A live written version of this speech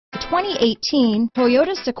2018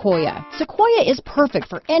 Toyota Sequoia. Sequoia is perfect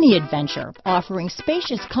for any adventure, offering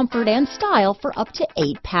spacious comfort and style for up to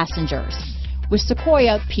 8 passengers. With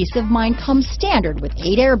Sequoia, peace of mind comes standard with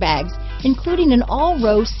 8 airbags, including an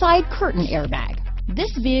all-row side curtain airbag.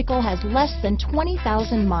 This vehicle has less than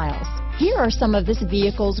 20,000 miles. Here are some of this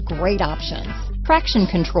vehicle's great options: traction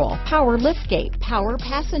control, power liftgate, power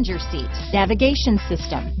passenger seat, navigation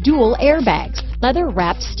system, dual airbags,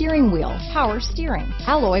 leather-wrapped steering wheel, power steering,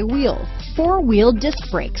 alloy wheels, 4-wheel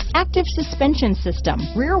disc brakes, active suspension system,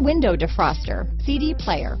 rear window defroster, CD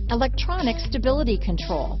player, electronic stability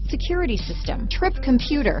control, security system, trip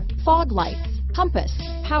computer, fog lights, compass,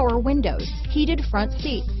 power windows, heated front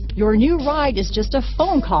seats. Your new ride is just a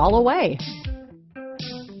phone call away.